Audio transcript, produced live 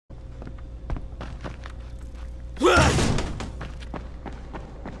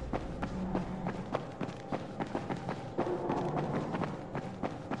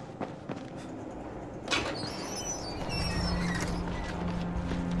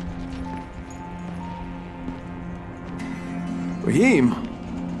Raheem?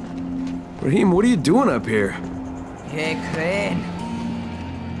 Raheem, what are you doing up here? Hey, Crane.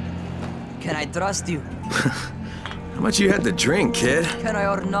 Can I trust you? How much you had to drink, kid? Can I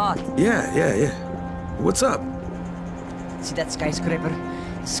or not? Yeah. What's up? See that skyscraper?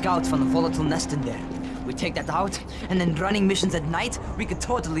 Scouts from the volatile nest in there. We take that out, and then running missions at night, we could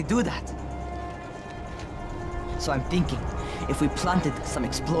totally do that. So I'm thinking, if we planted some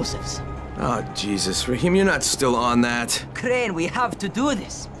explosives. Oh, Jesus. Raheem, you're not still on that. Crane, we have to do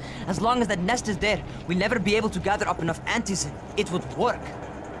this. As long as that nest is there, we'll never be able to gather up enough antizin. It would work.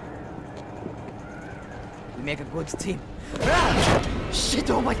 We make a good team. Ah!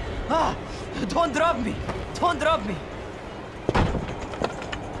 Shit, oh my... Ah! Don't drop me! Don't drop me!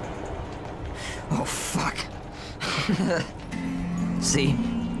 Oh, fuck. See?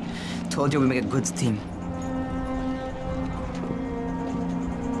 Told you we make a good team.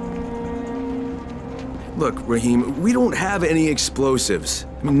 Look, Raheem, we don't have any explosives.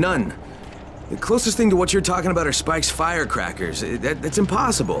 I mean, none. The closest thing to what you're talking about are Spike's firecrackers. That's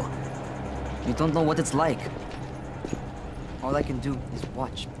impossible. You don't know what it's like. All I can do is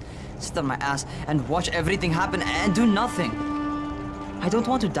watch. Sit on my ass and watch everything happen and do nothing. I don't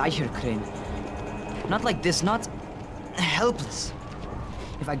want to die here, Crane. Not like this, not helpless.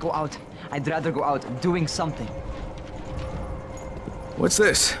 If I go out, I'd rather go out doing something. What's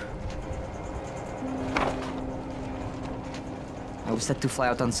this? I was set to fly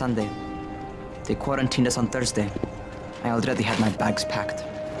out on Sunday. They quarantined us on Thursday. I already had my bags packed.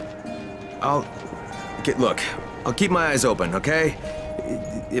 Look, I'll keep my eyes open, okay?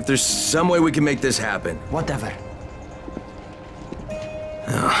 If there's some way we can make this happen. Whatever.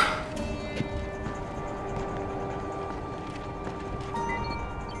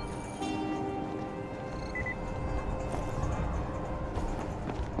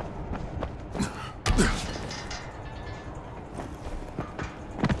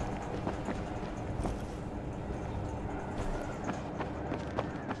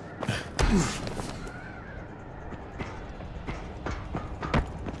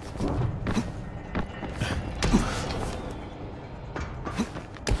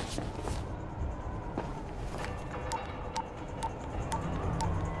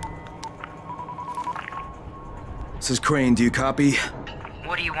 This is Crane, do you copy?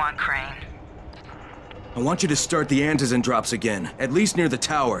 What do you want, Crane? I want you to start the antizin drops again, at least near the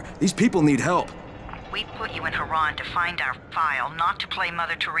tower. These people need help. We put you in Haran to find our file, not to play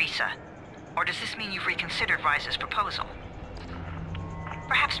Mother Teresa. Or does this mean you've reconsidered Rise's proposal?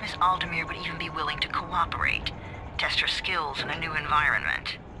 Perhaps Miss Aldemir would even be willing to cooperate, test her skills in a new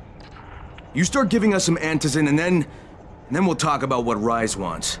environment. You start giving us some antizin and then we'll talk about what Rise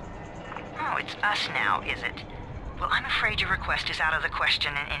wants. Oh, it's us now, is it? Well, I'm afraid your request is out of the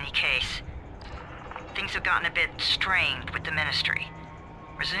question in any case. Things have gotten a bit strained with the Ministry.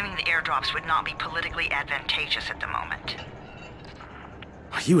 Resuming the airdrops would not be politically advantageous at the moment.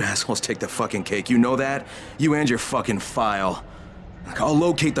 You assholes take the fucking cake, you know that? You and your fucking file. Look, I'll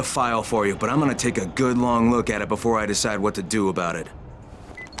locate the file for you, but I'm gonna take a good long look at it before I decide what to do about it.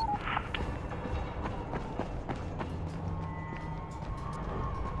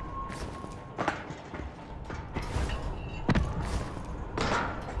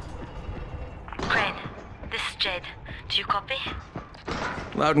 Crane, this is Jade. Do you copy?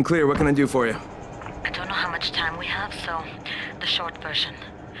 Loud and clear, what can I do for you? I don't know how much time we have, so the short version.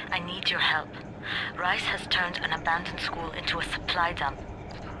 I need your help. Rise has turned an abandoned school into a supply dump.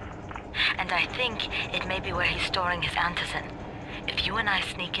 And I think it may be where he's storing his antizin. If you and I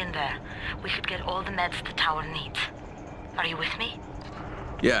sneak in there, we could get all the meds the tower needs. Are you with me?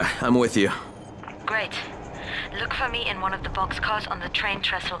 Yeah, I'm with you. Great. Look for me in one of the boxcars on the train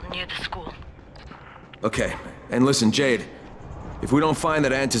trestle near the school. Okay, and listen, Jade. If we don't find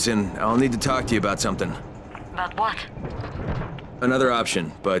that antizin, I'll need to talk to you about something. About what? Another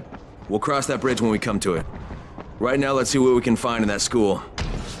option, but we'll cross that bridge when we come to it. Right now, let's see what we can find in that school.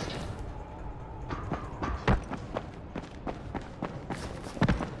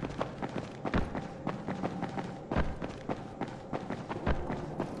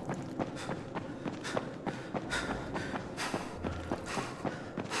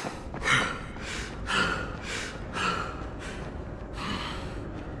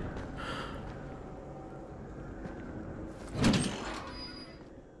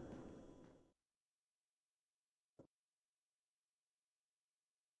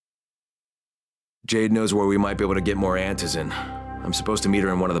 Jade knows where we might be able to get more antizin. I'm supposed to meet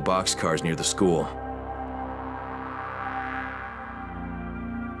her in one of the boxcars near the school.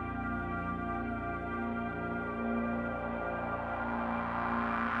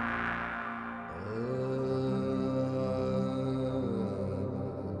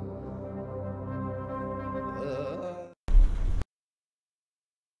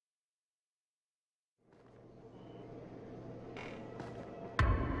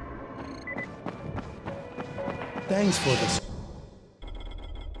 Thanks for the...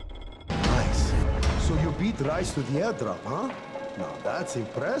 Nice. So you beat Rice to the airdrop, huh? Now that's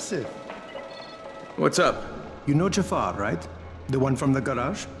impressive. What's up? You know Jafar, right? The one from the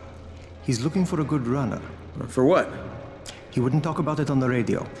garage? He's looking for a good runner. For what? He wouldn't talk about it on the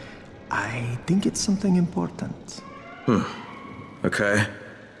radio. I think it's something important. Okay.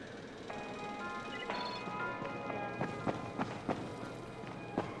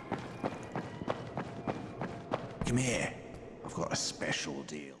 Come here. I've got a special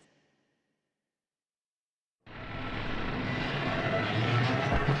deal.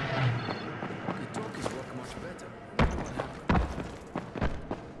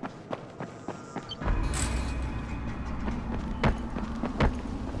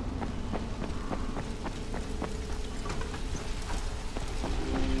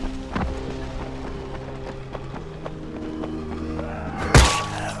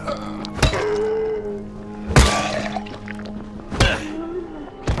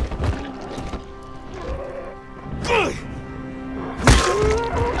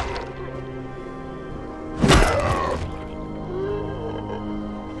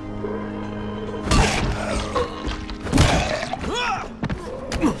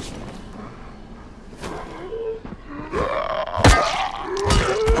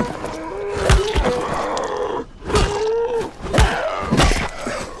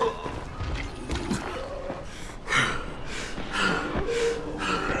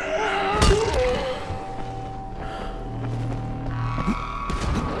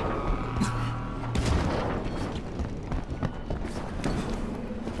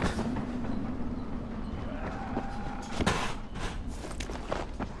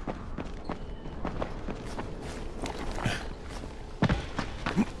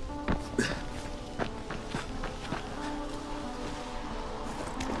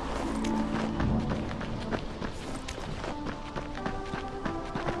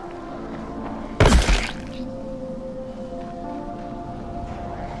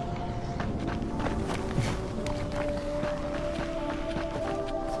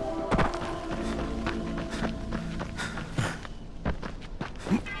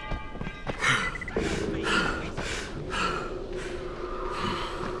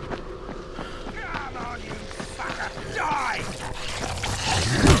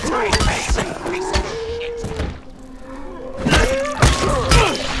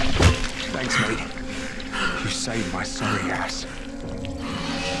 Thanks, mate. You saved my sorry ass.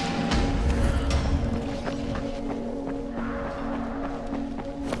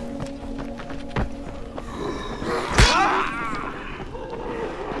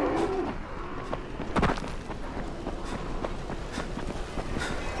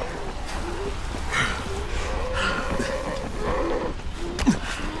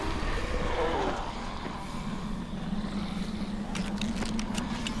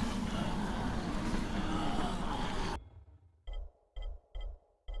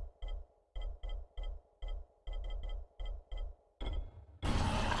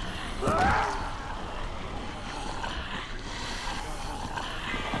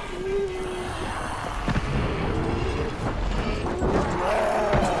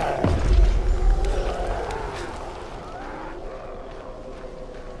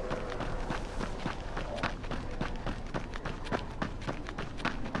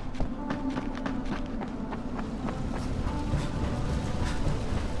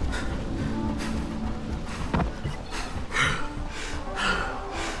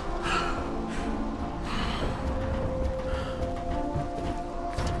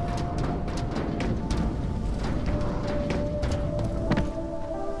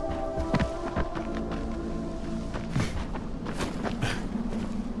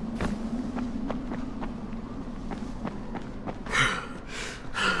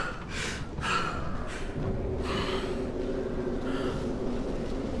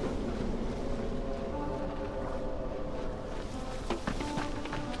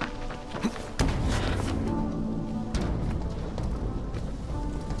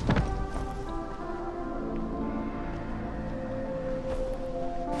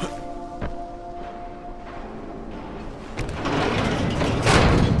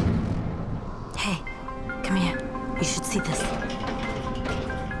 You should see this.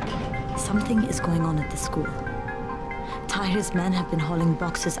 Something is going on at the school. Tahir's men have been hauling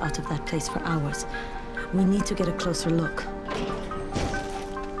boxes out of that place for hours. We need to get a closer look.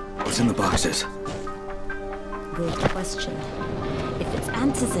 What's in the boxes? Good question. If it's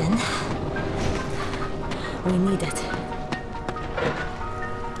antizin, we need it.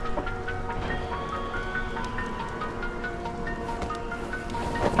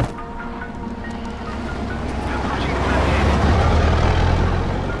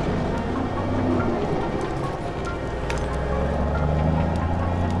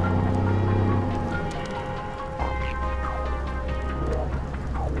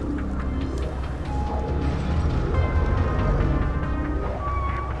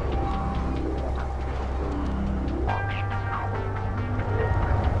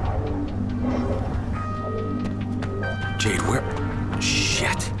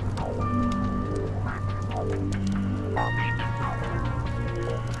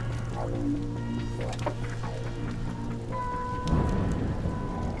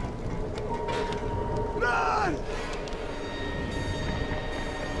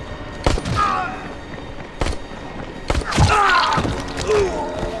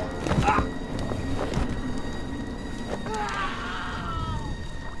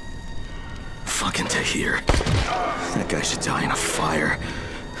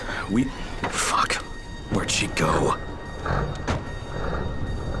 Fuck. Where'd she go?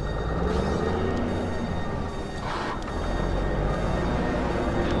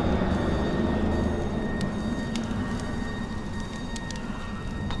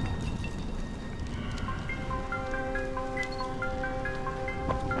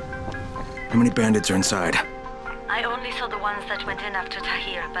 How many bandits are inside? I only saw the ones that went in after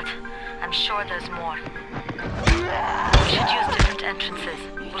Tahir, but I'm sure there's more. We should use different entrances.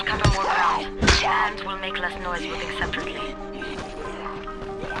 We'll cover more ground, and we'll make less noise moving separately.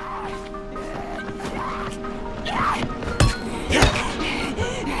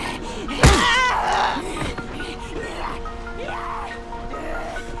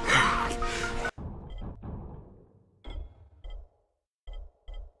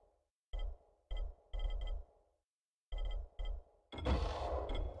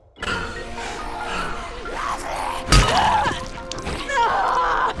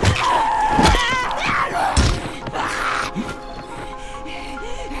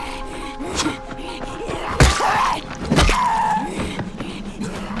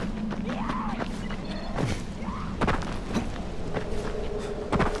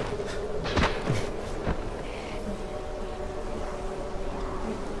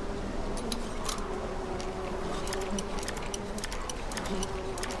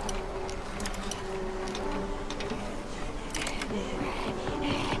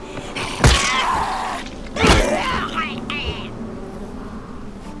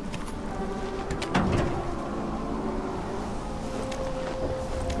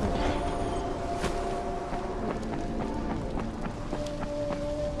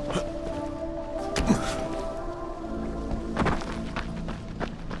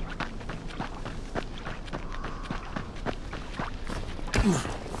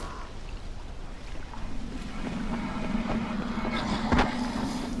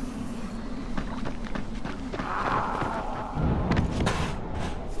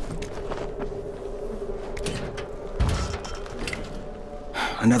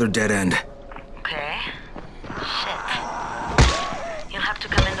 Another dead end. Okay. Shit. You'll have to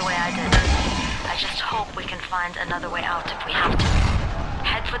come in the way I did. I just hope we can find another way out if we have to.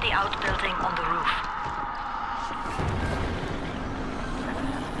 Head for the outbuilding on the roof.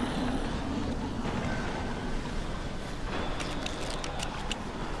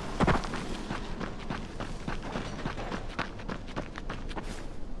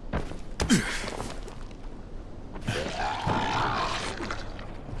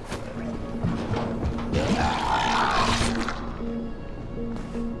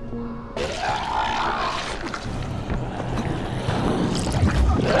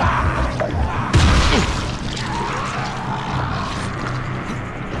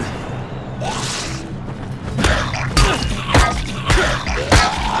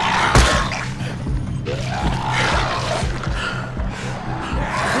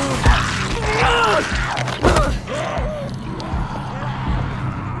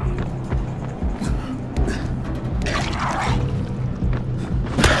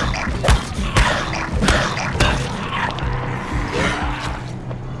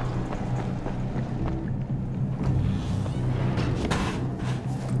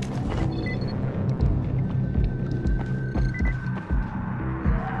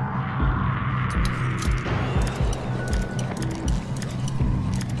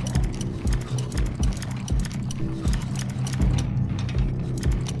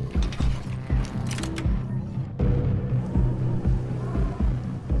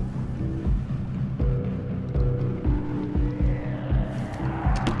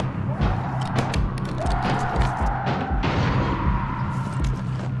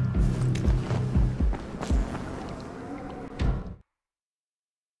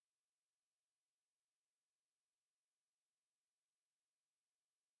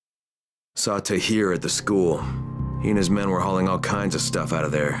 Saw Tahir at the school. He and his men were hauling all kinds of stuff out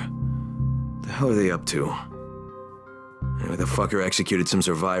of there. The hell are they up to? Anyway, the fucker executed some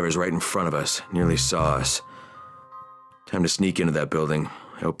survivors right in front of us. Nearly saw us. Time to sneak into that building.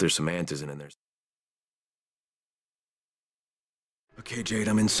 I hope there's some Antizin in there. Okay, Jade,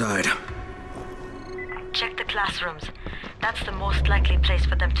 I'm inside. Check the classrooms. That's the most likely place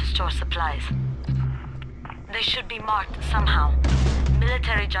for them to store supplies. They should be marked somehow.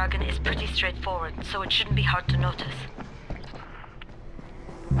 Military jargon is pretty straightforward, so it shouldn't be hard to notice.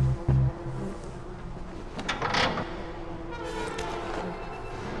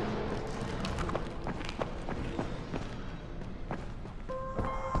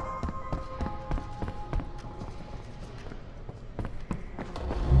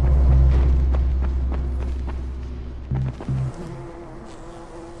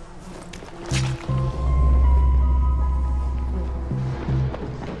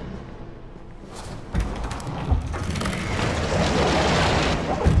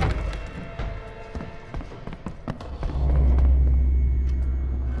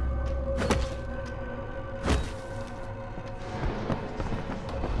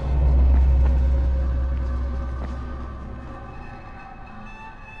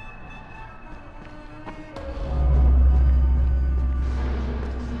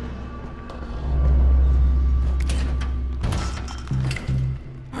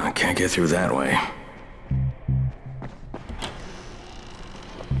 Can't get through that way.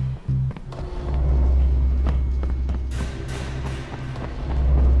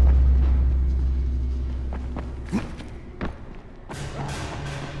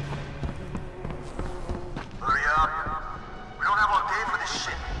 Hurry up. We don't have all day for this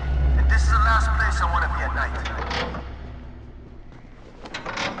shit. And this is the last place I want to be at night.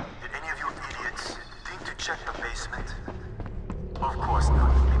 Did any of you idiots think to check the basement? Of course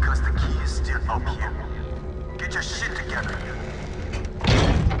not, because the key is still up here. Get your shit together.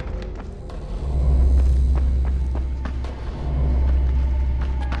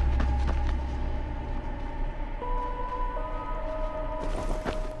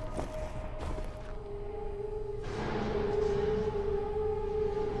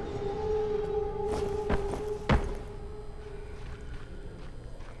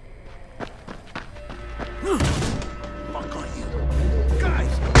 Fuck are you?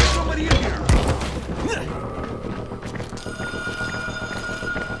 Guys, somebody in here!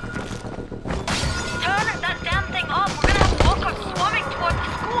 Turn that damn thing off. We're gonna have walkers swarming towards the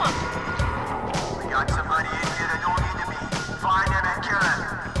school. We got somebody in here that don't need to be. Find them and kill them.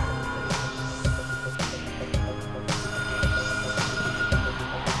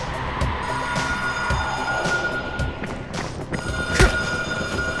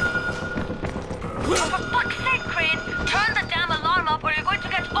 For fuck's sake, Crane, turn the damn alarm up or you're going to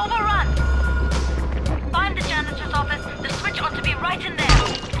get overrun. Find the janitor's office. The switch ought to be right in there.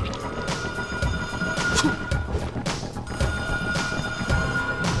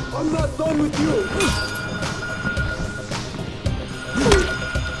 I'm not done with you!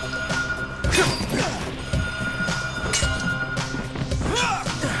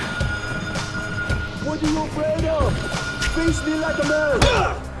 What are you afraid of? Face me like a man!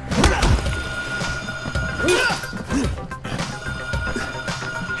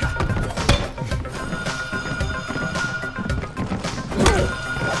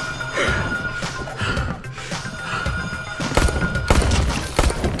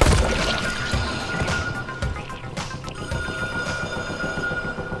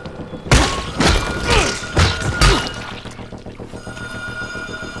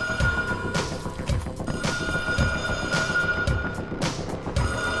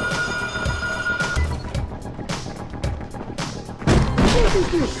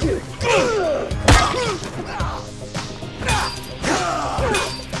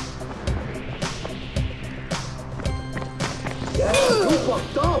 You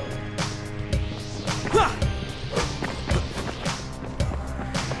fucked up!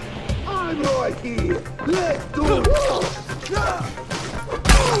 I'm right here! Let's do it!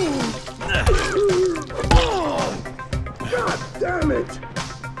 God damn it!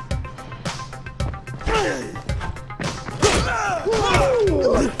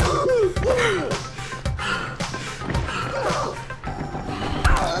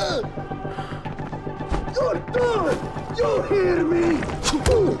 You're done! You hear me?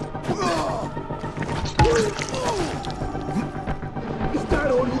 Is that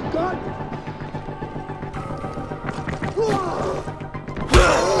all you got?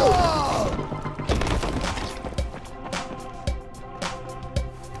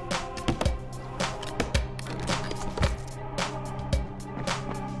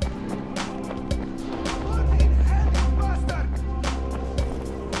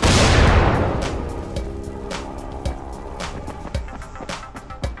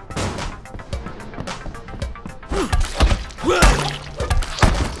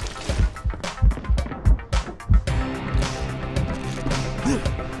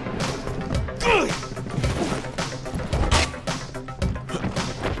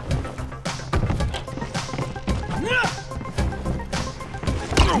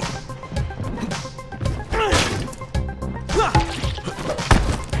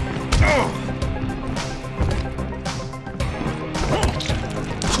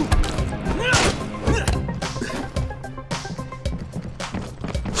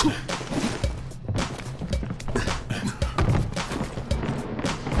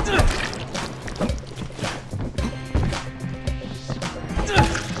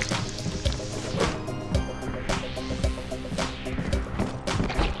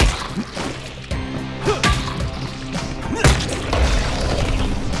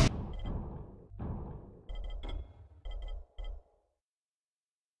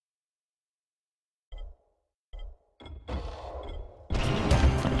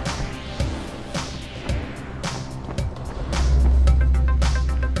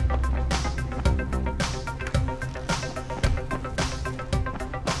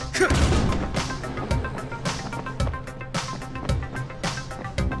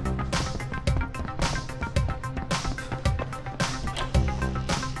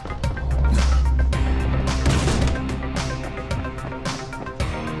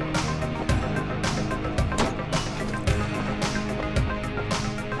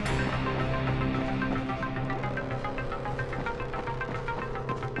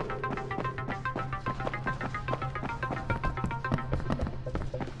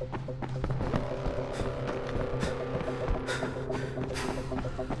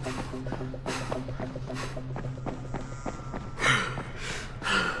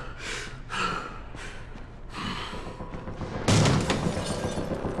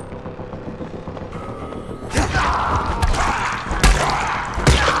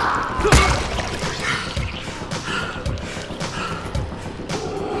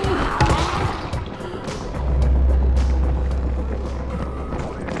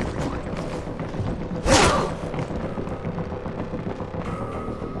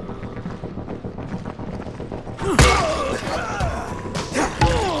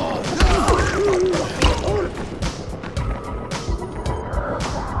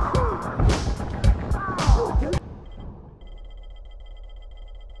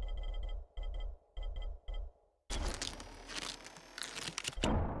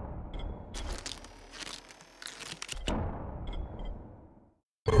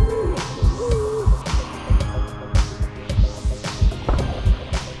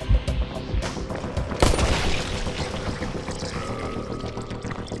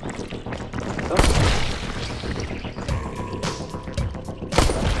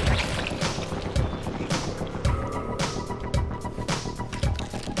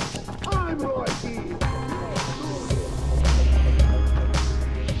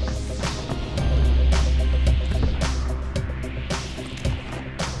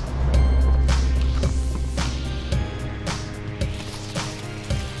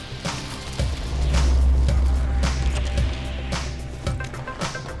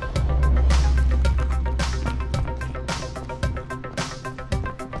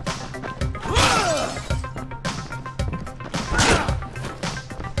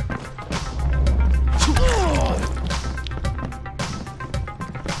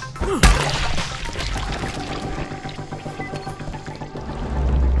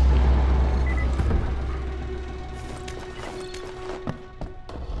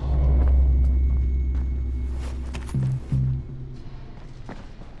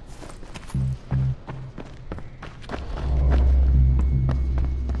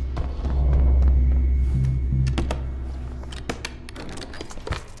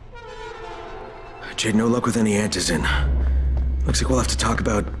 Jade, no luck with any answers in. Looks like we'll have to talk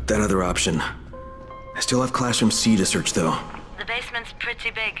about that other option. I still have Classroom C to search, though. The basement's pretty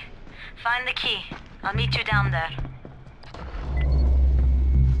big. Find the key. I'll meet you down there.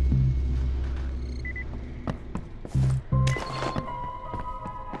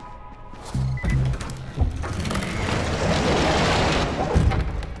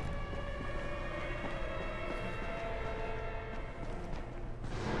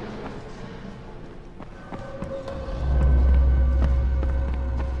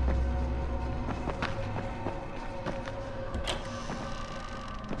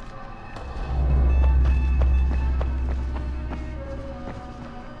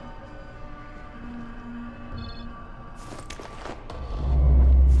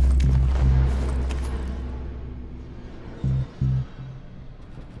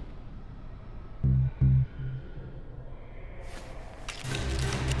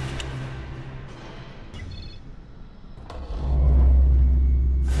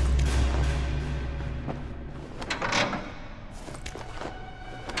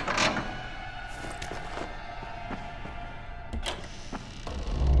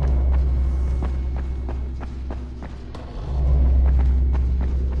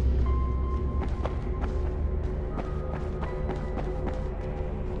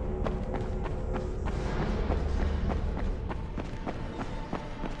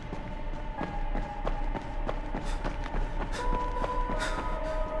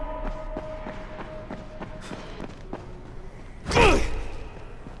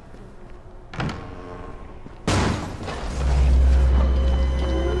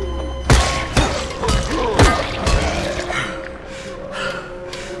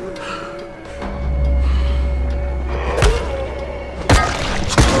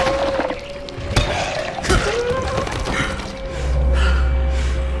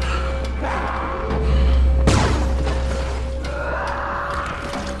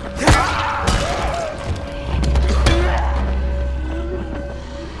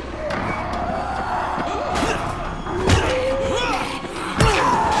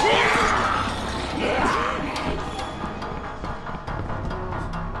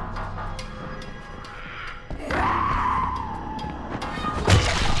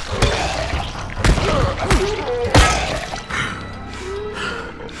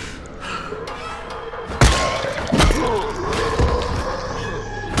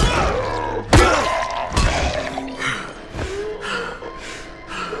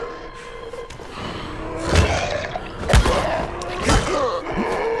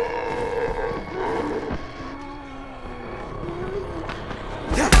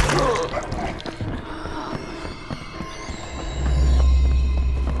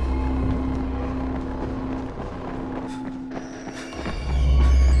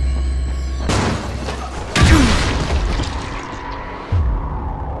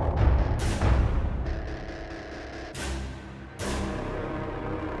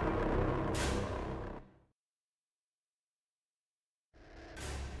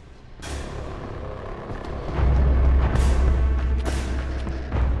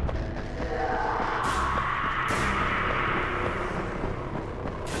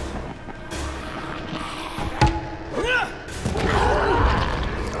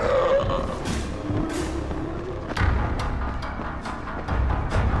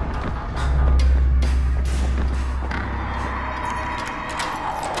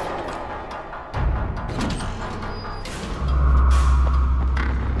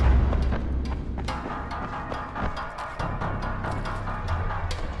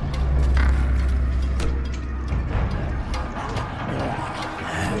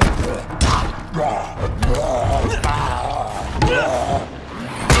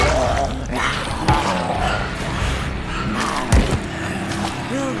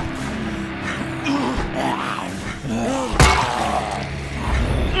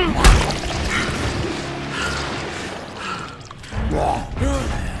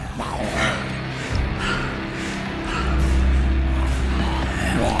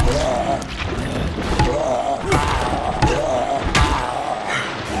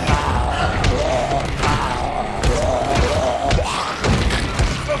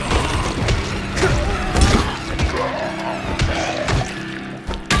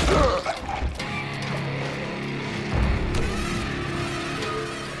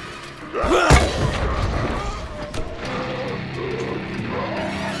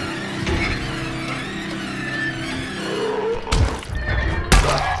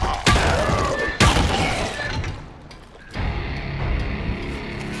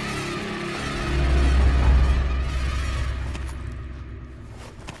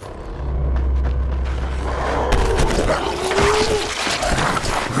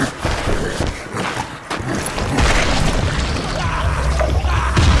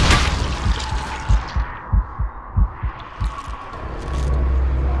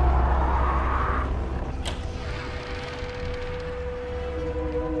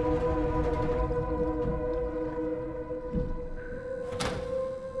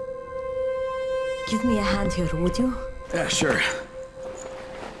 Give me a hand here, would you? Yeah, sure.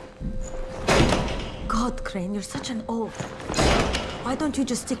 God, Crane, you're such an oaf. Why don't you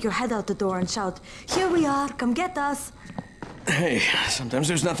just stick your head out the door and shout, "Here we are, come get us"? Hey, sometimes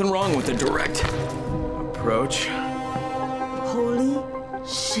there's nothing wrong with the direct approach. Holy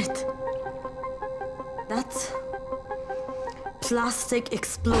shit. That's plastic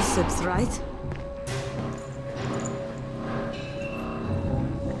explosives, right?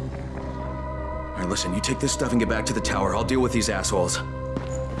 All right, listen, you take this stuff and get back to the tower. I'll deal with these assholes.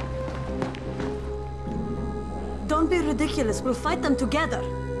 Don't be ridiculous. We'll fight them together.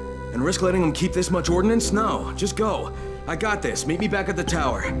 And risk letting them keep this much ordnance? No, just go. I got this. Meet me back at the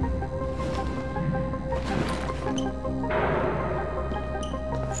tower.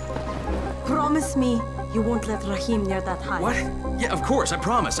 Promise me you won't let Rahim near that hive. What? Yeah, of course. I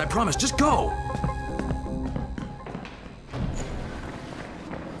promise. I promise. Just go.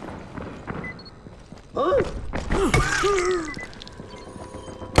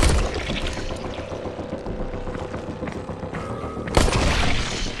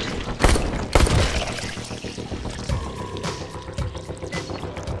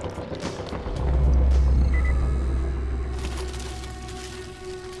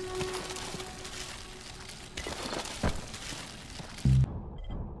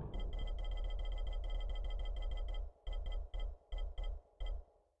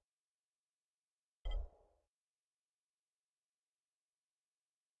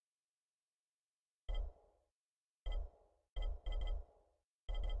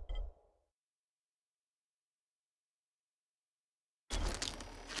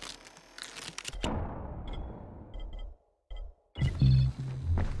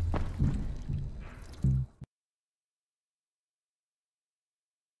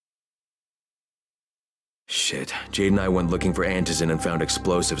 Shit, Jade and I went looking for Antizin and found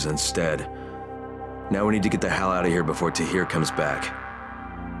explosives instead. Now we need to get the hell out of here before Tahir comes back.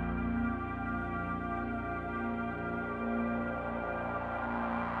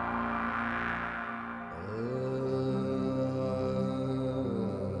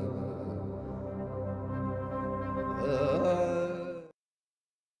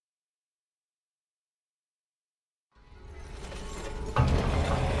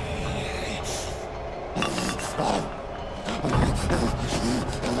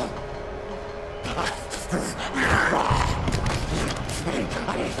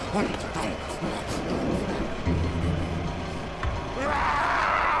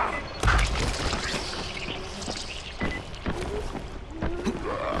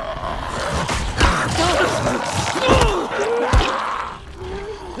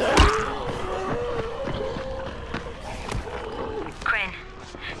 Crane,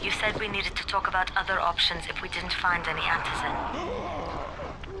 you said we needed to talk about other options if we didn't find any Antizin.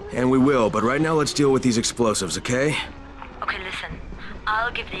 And we will, but right now let's deal with these explosives, okay? Okay, listen.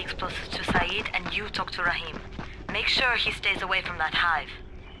 I'll give the explosives to Saeed and you talk to Rahim. Make sure he stays away from that hive.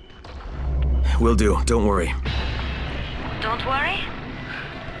 Will do, don't worry. Don't worry?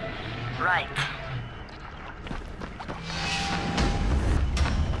 Right.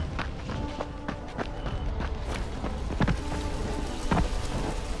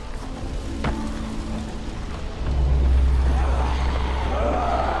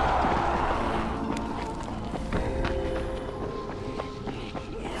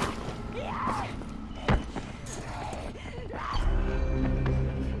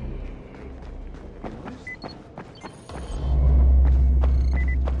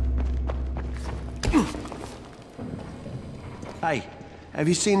 Hey, have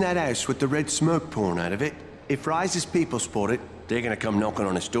you seen that house with the red smoke pouring out of it? If Rise's people spot it, they're gonna come knocking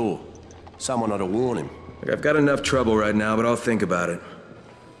on his door. Someone ought to warn him. Look, I've got enough trouble right now, but I'll think about it.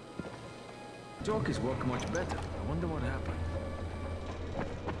 Talkies work much better. I wonder what happened.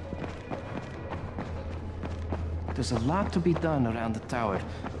 There's a lot to be done around the tower.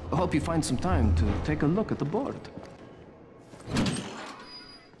 I hope you find some time to take a look at the board.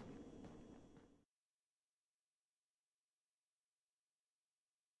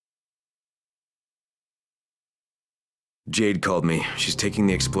 Jade called me. She's taking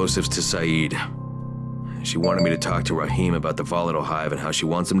the explosives to Saeed. She wanted me to talk to Rahim about the volatile hive and how she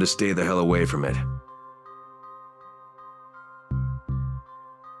wants him to stay the hell away from it.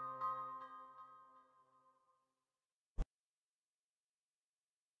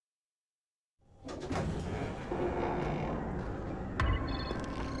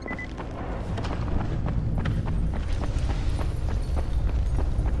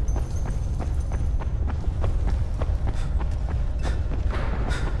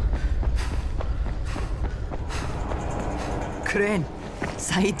 Crane,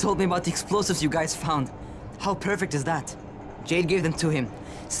 Saeed told me about the explosives you guys found. How perfect is that? Jade gave them to him.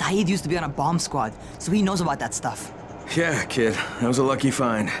 Saeed used to be on a bomb squad, so he knows about that stuff. Yeah, kid. That was a lucky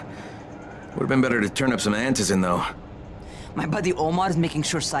find. Would've been better to turn up some antizin, though. My buddy Omar is making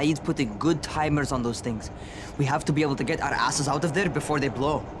sure Saeed's putting good timers on those things. We have to be able to get our asses out of there before they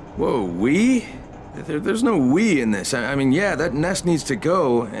blow. Whoa, we? There's no we in this. I mean, yeah, that nest needs to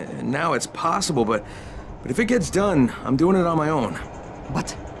go, and now it's possible, but if it gets done, I'm doing it on my own.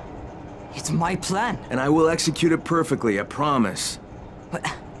 But it's my plan. And I will execute it perfectly, I promise. But...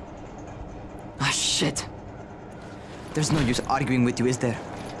 ah, shit. There's no use arguing with you, is there?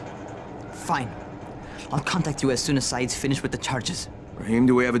 Fine. I'll contact you as soon as Saeed's finished with the charges. Rahim,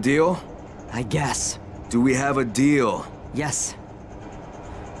 do we have a deal? I guess. Do we have a deal? Yes.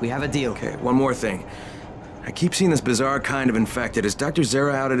 We have a deal. Okay, one more thing. I keep seeing this bizarre kind of infected. Is Dr. Zere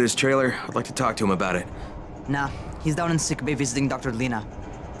out at his trailer? I'd like to talk to him about it. Nah, he's down in sickbay visiting Dr. Lena.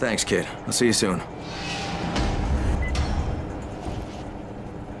 Thanks, kid. I'll see you soon.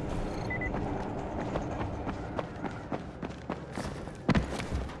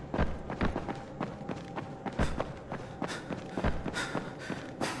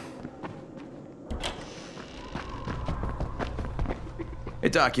 Hey,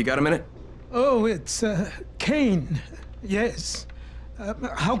 Doc, you got a minute? Oh, it's, Kane. Yes.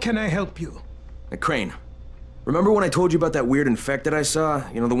 How can I help you? Crane. Remember when I told you about that weird infected I saw?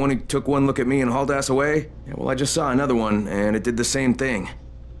 You know, the one who took one look at me and hauled ass away? Yeah, well, I just saw another one, and it did the same thing.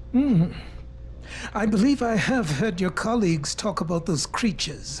 I believe I have heard your colleagues talk about those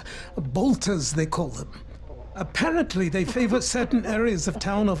creatures. Bolters, they call them. Apparently, they favor certain areas of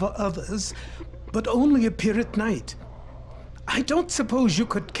town over others, but only appear at night. I don't suppose you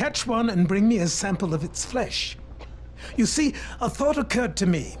could catch one and bring me a sample of its flesh. You see, a thought occurred to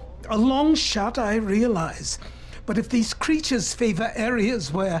me. A long shot, I realize. But if these creatures favor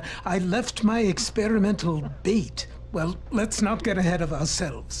areas where I left my experimental bait, well, let's not get ahead of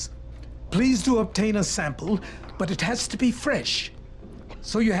ourselves. Please do obtain a sample, but it has to be fresh.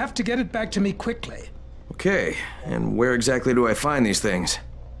 So you have to get it back to me quickly. Okay, and where exactly do I find these things?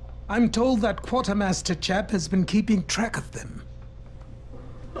 I'm told that quartermaster chap has been keeping track of them.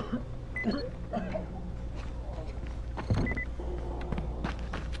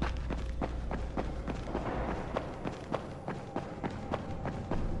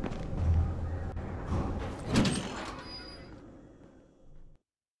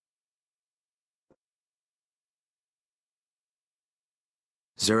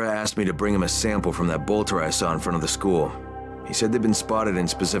 Zere asked me to bring him a sample from that bolter I saw in front of the school. He said they'd been spotted in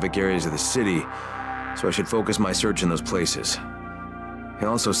specific areas of the city, so I should focus my search in those places. He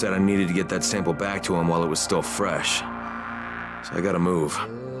also said I needed to get that sample back to him while it was still fresh. So I gotta move.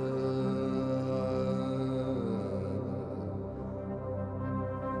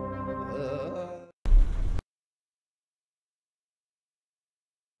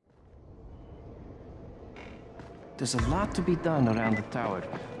 There's a lot to be done around the tower.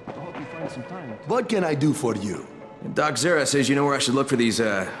 I hope you find some time. What can I do for you? Doc Zere says you know where I should look for these,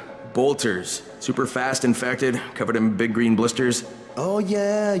 bolters. Super fast infected, covered in big green blisters. Oh,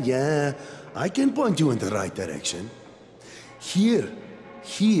 yeah. I can point you in the right direction. Here,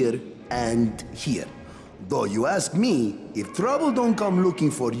 and here. Though you ask me, if trouble don't come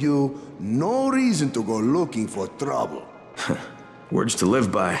looking for you, no reason to go looking for trouble. Words to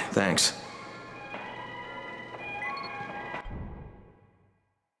live by, thanks.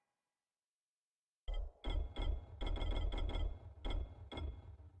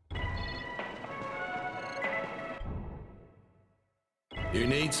 You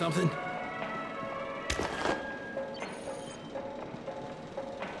need something?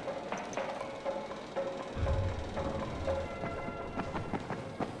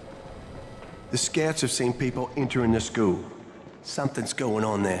 The scouts have seen people entering the school. Something's going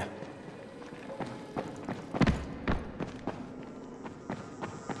on there.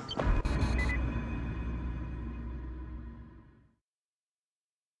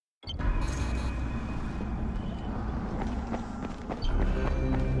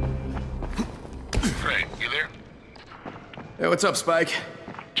 Craig, you there? Hey, what's up, Spike?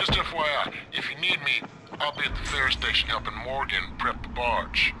 Just FYI, if you need me, I'll be at the ferry station helping Morgan prep the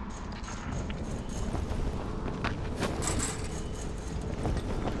barge.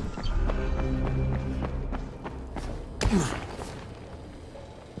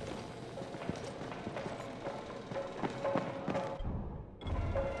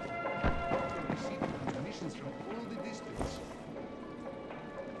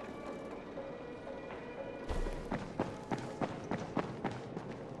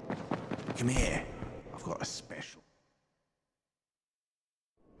 Come here. I've got a special.